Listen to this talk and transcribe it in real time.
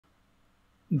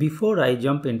Before I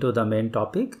jump into the main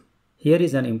topic, here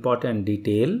is an important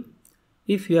detail.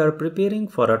 If you are preparing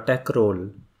for a tech role,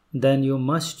 then you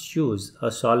must choose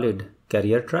a solid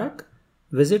career track.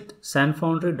 Visit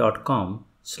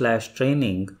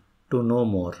sanfoundry.com/training to know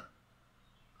more.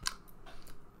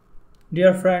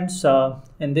 Dear friends,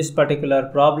 in this particular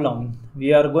problem,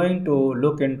 we are going to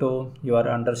look into your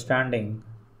understanding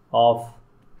of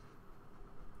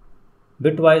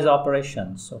bitwise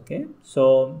operations. Okay,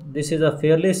 so this is a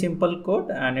fairly simple code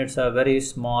and it's a very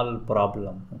small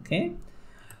problem. Okay,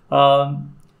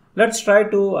 let's try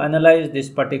to analyze this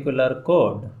particular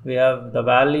code. We have the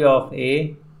value of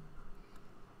a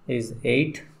is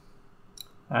 8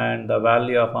 and the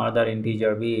value of another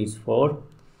integer b is 4.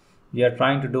 We are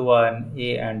trying to do an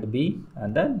a and b,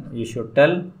 and then you should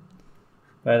tell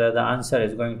whether the answer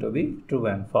is going to be true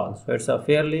and false. So it's a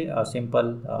fairly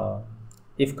simple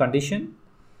if condition.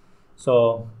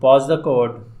 So pause the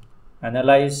code,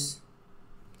 analyze,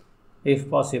 if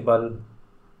possible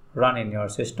run in your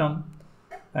system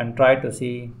and try to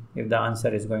see if the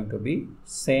answer is going to be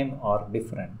same or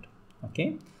different.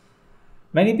 Okay,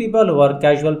 many people who are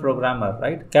casual programmer,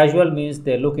 right? Casual means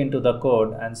they look into the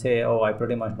code and say, oh, I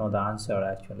pretty much know the answer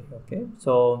actually. Okay,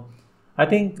 so I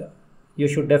think you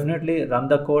should definitely run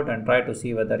the code and try to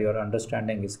see whether your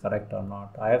understanding is correct or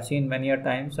not. I have seen many a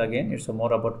times, again, it's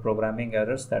more about programming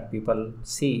errors that people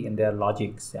see in their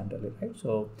logics generally, right?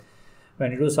 So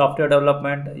when you do software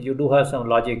development, you do have some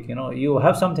logic, you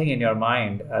have something in your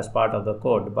mind as part of the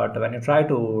code, but when you try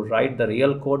to write the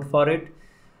real code for it,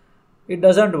 it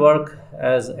doesn't work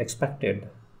as expected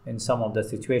in some of the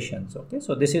situations. Okay,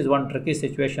 so this is one tricky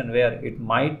situation where it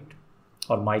might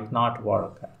or might not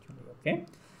work actually. Okay,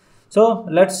 so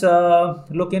let's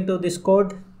look into this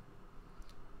code,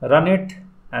 run it,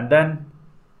 and then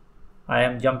I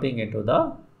am jumping into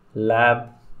the lab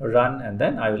run, and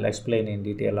then I will explain in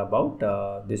detail about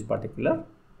this particular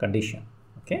condition.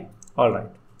 Okay, all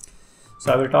right.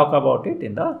 So I will talk about it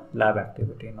in the lab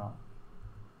activity now.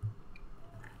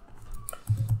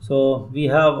 So we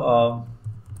have a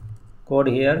code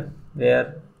here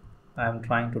where I am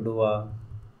trying to do a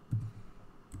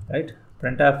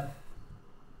printf.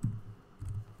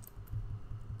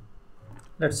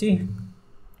 Let's see.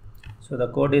 So the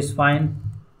code is fine.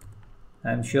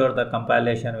 I'm sure the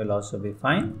compilation will also be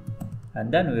fine,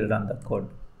 and then we'll run the code.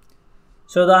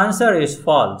 So the answer is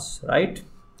false, right?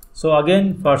 So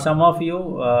again, for some of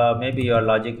you, maybe your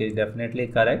logic is definitely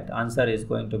correct. Answer is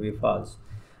going to be false.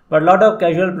 But a lot of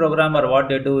casual programmer, what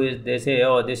they do is they say,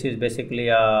 oh, this is basically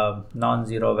a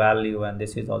non-zero value and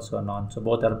this is also a non. So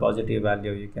both are positive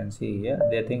value, you can see here.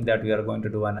 They think that we are going to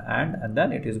do an and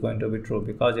then it is going to be true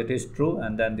because it is true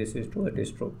and then this is true, it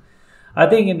is true. I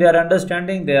think in their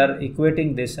understanding, they are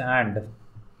equating this and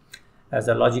as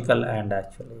a logical and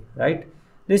actually, right?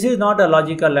 This is not a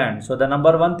logical and. So the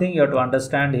number one thing you have to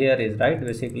understand here is, right,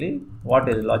 basically what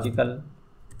is logical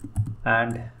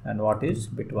and what is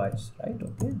bitwise, right?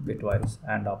 Okay, bitwise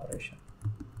and operation,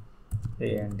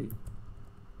 A and D,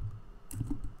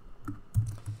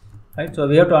 right? So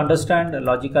we have to understand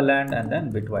logical and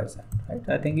then bitwise and, right?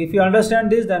 I think if you understand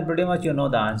this, then pretty much you know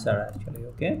the answer actually.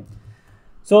 Okay,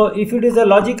 so if it is a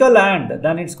logical and,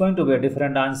 then it's going to be a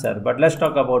different answer, but let's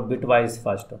talk about bitwise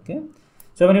first. Okay,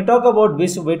 so when you talk about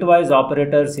bitwise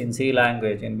operators in C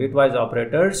language, in bitwise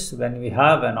operators, when we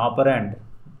have an operand,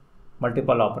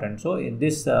 multiple operands. So in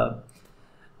this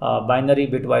binary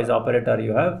bitwise operator,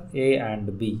 you have A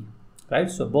and B, right?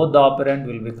 So both the operand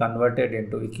will be converted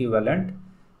into equivalent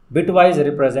bitwise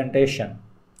representation.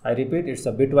 I repeat, it's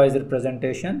a bitwise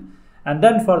representation. And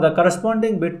then for the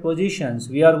corresponding bit positions,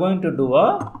 we are going to do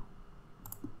a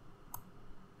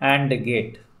AND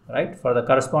gate, right? For the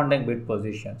corresponding bit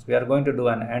positions, we are going to do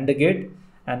an AND gate.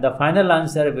 And the final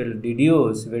answer will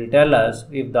tell us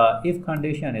if the if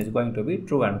condition is going to be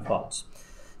true and false.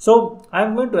 So I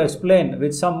am going to explain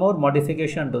with some more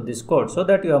modification to this code so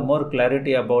that you have more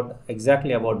clarity about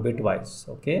exactly about bitwise,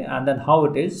 okay, and then how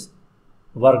it is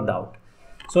worked out.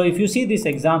 So if you see this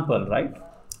example, right,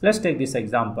 let's take this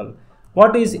example.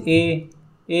 What is A?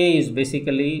 A is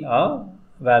basically a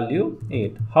value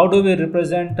 8. How do we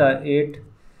represent 8?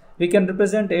 We can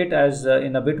represent it as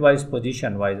in a bitwise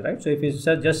position wise, right? So if you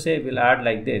just say we'll add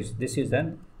like this, this is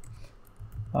the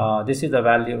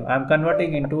value I'm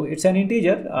converting into, it's an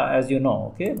integer as you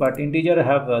know, okay, but integer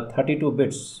have 32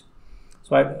 bits.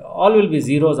 So all will be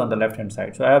zeros on the left hand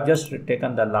side. So I have just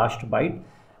taken the last byte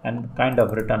and kind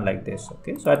of written like this.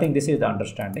 Okay, so I think this is the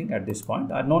understanding at this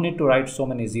point. No need to write so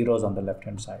many zeros on the left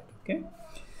hand side. Okay,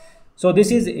 so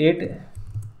this is 8.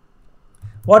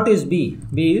 What is B?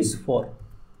 B is 4.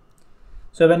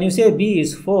 So when you say B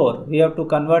is 4, we have to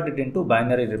convert it into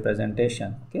binary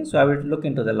representation. Okay, so I will look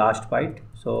into the last byte.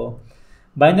 So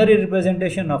binary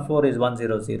representation of 4 is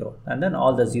 100, and then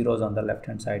all the zeros on the left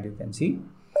hand side you can see.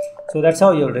 So that's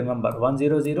how you'll remember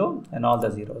 100 and all the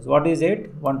zeros. What is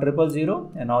 8?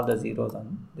 1000 and all the zeros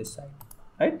on this side,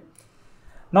 right?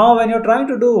 Now when you're trying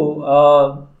to do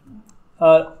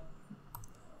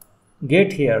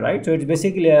gate here, right? So it's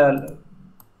basically a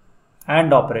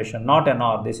AND operation, not an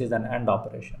OR. This is an AND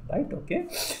operation, right? Okay.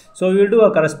 So we will do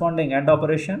a corresponding AND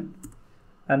operation,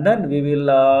 and then we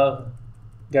will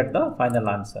get the final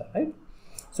answer, right?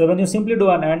 So when you simply do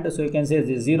an AND, so you can say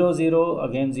this 0 0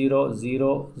 again 0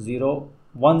 0 0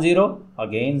 1 0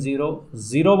 again 0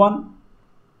 0 1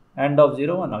 AND of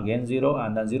 0 1 again 0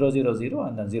 and then 0 0 0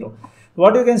 and then 0.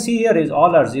 What you can see here is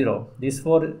all are 0. This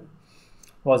 4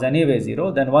 was anyway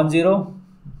 0. Then 1 0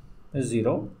 is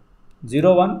 0,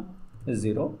 0 1 is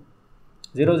 0,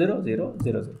 0 0 0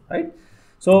 0 0, right?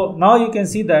 So now you can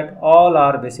see that all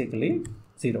are basically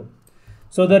 0.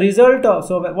 So the result of,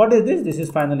 so what is this? This is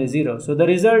finally 0. So the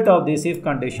result of this if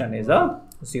condition is a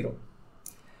 0.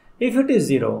 If it is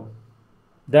 0,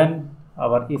 then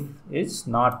our if is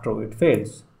not true, it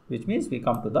fails, which means we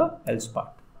come to the else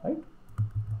part, right?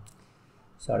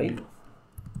 Sorry.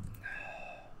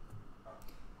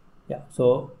 Yeah,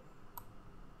 so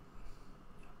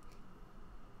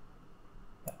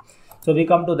we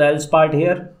come to the else part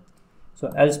here. So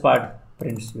else part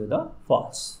prints you the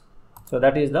false. So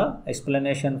that is the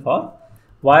explanation for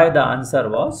why the answer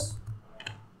was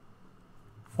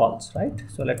false, right?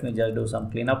 So let me just do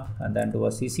some cleanup and then do a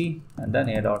CC and then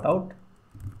a dot out,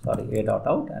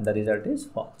 and the result is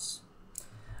false.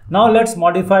 Now let's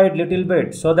modify it little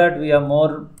bit so that we have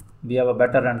a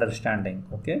better understanding.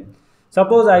 Okay,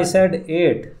 suppose I said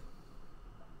 8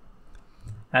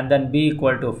 and then B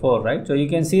equal to 4, right? So you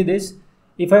can see this.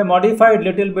 If I modify it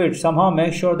little bit, somehow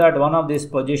make sure that one of these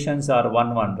positions are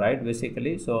 1 1, right?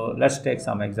 Basically, so let's take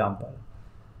some example.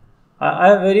 I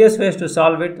have various ways to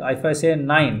solve it. If I say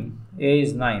 9, A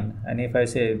is 9, and if I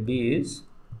say B is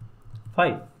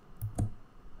 5,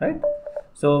 right?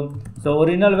 So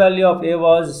original value of A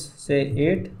was say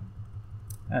 8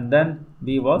 and then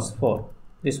B was 4.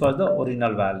 This was the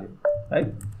original value,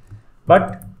 right?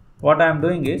 But what I am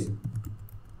doing is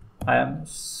I am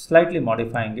slightly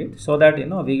modifying it so that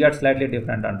we get slightly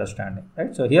different understanding,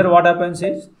 right? So here what happens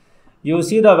is you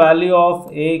see the value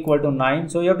of A equal to 9,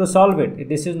 so you have to solve it.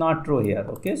 This is not true here.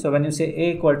 Okay, so when you say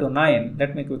A equal to 9,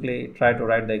 let me quickly try to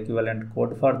write the equivalent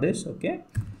code for this. Okay,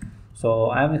 so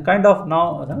I am kind of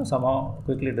now somehow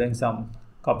quickly doing some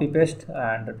copy paste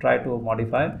and try to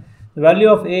modify. The value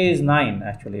of A is 9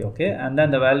 actually, okay, and then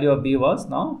the value of B was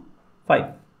now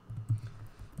 5.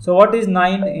 So what is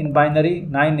 9 in binary?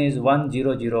 9 is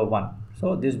 1001.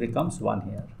 So this becomes 1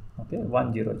 here. Okay,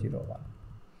 1001.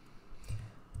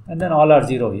 And then all are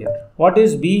 0 here. What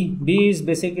is B? B is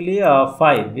basically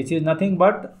 5, which is nothing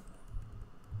but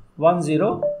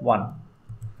 101.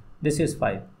 This is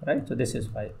 5, right? So this is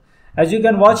 5. As you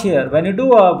can watch here, when you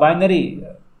do a binary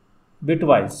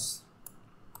bitwise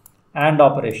AND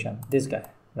operation, this guy,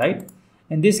 right?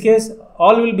 In this case,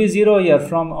 all will be 0 here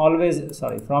from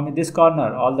this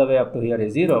corner all the way up to here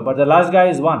is 0, but the last guy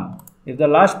is 1. If the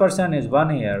last person is 1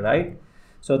 here, right?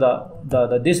 So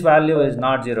this value is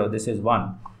not 0, this is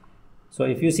 1. So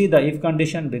if you see, the if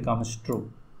condition becomes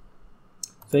true.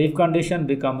 So if condition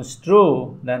becomes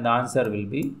true, then the answer will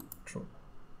be true.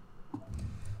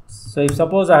 So if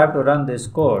suppose I have to run this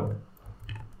code,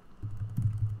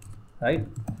 right?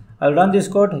 I'll run this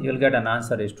code, you'll get an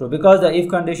answer is true because the if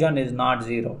condition is not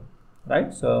 0,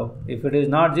 right? So if it is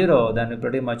not 0, then you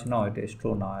pretty much know it is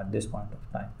true now at this point of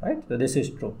time, right? So this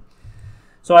is true.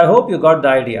 So I hope you got the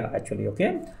idea actually,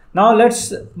 okay? Now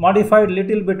let's modify it a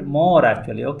little bit more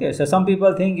actually, okay? So some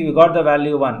people think you got the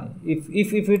value 1.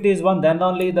 If it is 1, then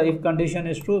only the if condition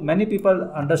is true. Many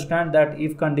people understand that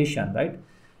if condition, right?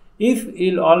 If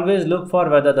you'll always look for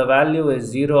whether the value is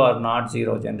 0 or not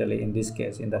 0 generally in this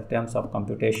case in the terms of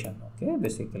computation, okay,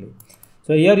 basically.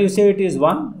 So here you say it is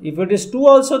 1. If it is 2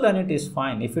 also, then it is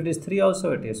fine. If it is 3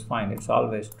 also, it is fine. It's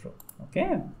always true,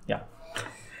 okay? Yeah.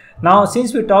 Now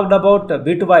since we talked about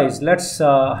bitwise, let's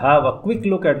have a quick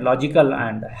look at logical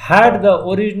AND. Had the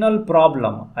original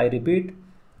problem, I repeat,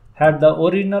 had the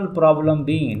original problem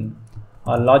been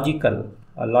a logic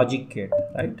gate,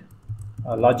 right?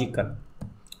 A logical.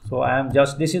 So I am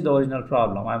just, this is the original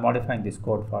problem. I am modifying this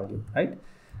code for you, right?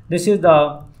 This is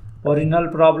the original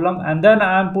problem, and then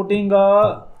I am putting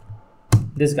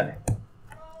this guy,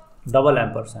 double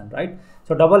ampersand, right?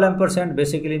 So double ampersand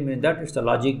basically means that it's a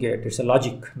logic gate. It's a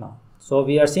logic now. So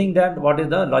we are seeing that what is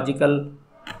the logical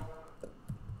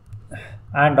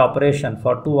AND operation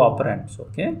for 2 operands.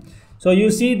 Okay, so you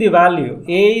see the value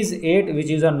A is 8, which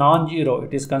is a non-zero,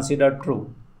 it is considered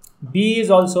true. B is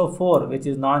also 4, which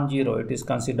is non-zero, it is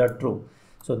considered true.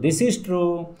 So this is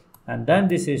true, and then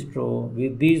this is true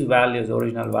with these values,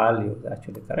 original values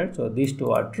actually, correct? So these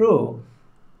two are true,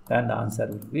 then the answer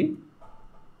will be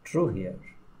true here.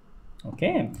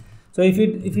 Okay, so if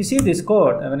you see this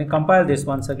code, when you compile this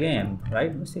once again,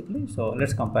 right, basically, so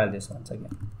let's compile this once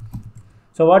again.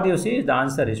 So what you see is the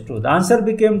answer is true. The answer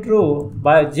became true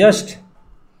by just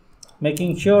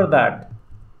making sure that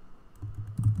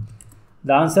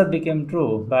this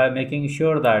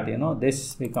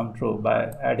become true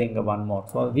by adding one more.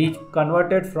 So we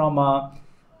converted from a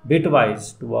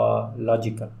bitwise to a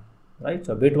logical, right?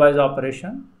 So bitwise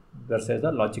operation versus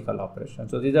a logical operation.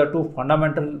 So these are two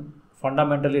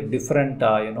fundamentally different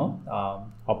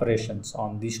operations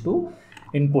on these two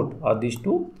input or these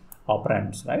two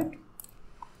operands, right?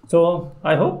 So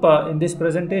I hope in this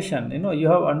presentation, you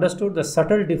have understood the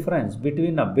subtle difference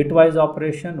between a bitwise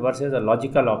operation versus a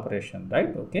logical operation,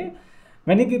 right? Okay,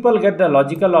 many people get the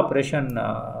logical operation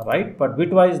right, but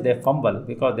bitwise they fumble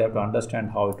because they have to understand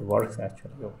how it works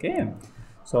actually. Okay,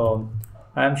 so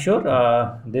I am sure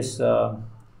this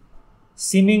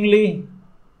seemingly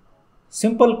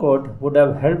simple code would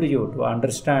have helped you to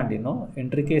understand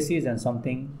intricacies and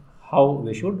something how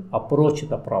we should approach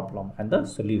the problem and the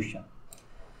solution.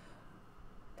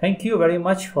 Thank you very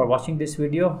much for watching this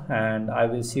video, and I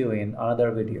will see you in another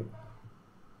video.